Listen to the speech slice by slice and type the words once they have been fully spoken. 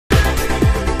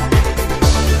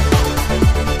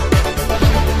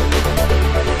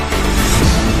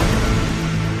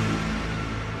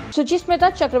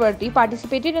Suchismita Chakrabarty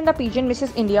participated in the pageant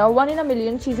Mrs. India, One in a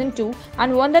Million Season 2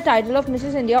 and won the title of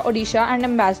Mrs. India Odisha and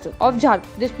Ambassador of Jharkhand.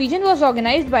 This pageant was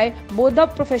organized by both the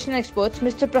professional experts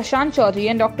Mr. Prashant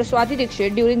Chaudhary and Dr. Swati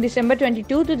Dikshit during December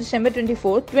 22 to December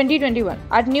 24, 2021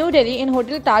 at New Delhi in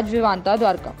Hotel Taj Vivanta,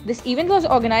 Dwarka. This event was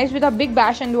organized with a big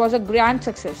bash and was a grand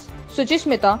success.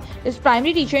 Suchismita is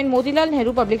primary teacher in Motilal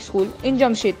Nehru Public School in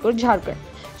Jamshedpur, Jharkhand.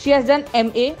 She has done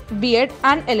MA, B.Ed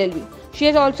and LLB. She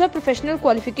has also a professional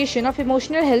qualification of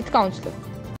emotional health counselor.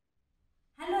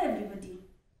 Hello everybody,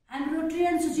 I am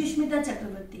Rotarian Suchismita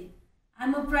Chakrabarty. I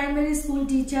am a primary school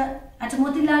teacher at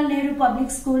Motilal Nehru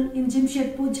Public School in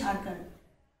Jamshedpur, Jharkhand.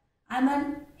 I am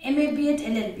an MA, B.Ed,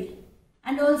 LLB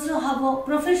and also have a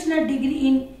professional degree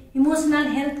in emotional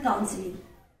health counseling.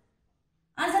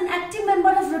 As an active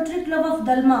member of Rotary Club of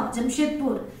Dalma,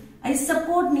 Jamshedpur, I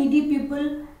support needy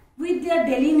people with their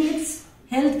daily needs,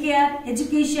 healthcare,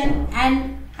 education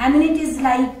and amenities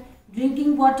like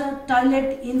drinking water,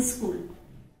 toilet in school.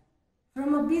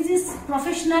 From a busy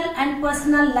professional and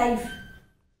personal life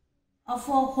of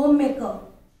a homemaker,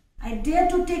 I dare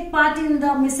to take part in the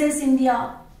Mrs.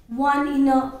 India One in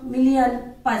a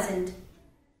Million pageant.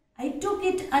 I took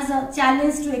it as a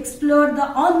challenge to explore the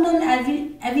unknown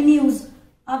avenues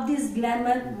of this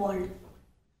glamour world.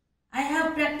 I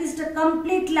have practiced a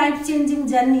complete life-changing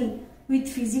journey with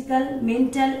physical,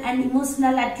 mental and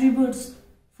emotional attributes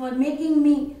for making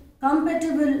me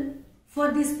compatible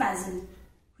for this pageant,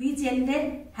 which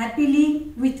ended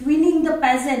happily with winning the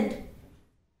pageant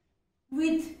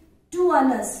with 2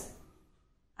 honors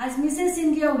as Mrs.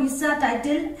 India Odisha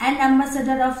title and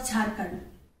Ambassador of Jharkhand.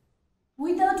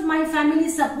 Without my family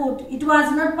support, it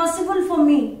was not possible for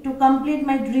me to complete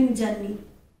my dream journey.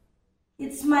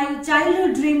 It's my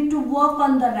childhood dream to walk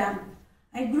on the ramp.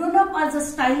 I grew up as a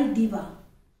style diva.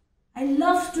 I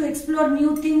love to explore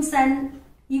new things and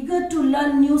eager to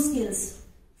learn new skills.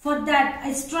 For that,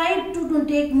 I strive to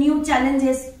take new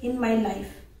challenges in my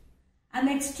life. I am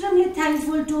extremely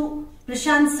thankful to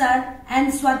Prashant sir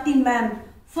and Swati ma'am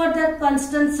for their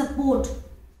constant support,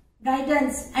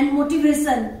 guidance and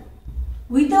motivation,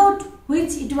 without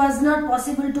which it was not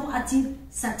possible to achieve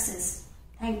success.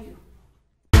 Thank you.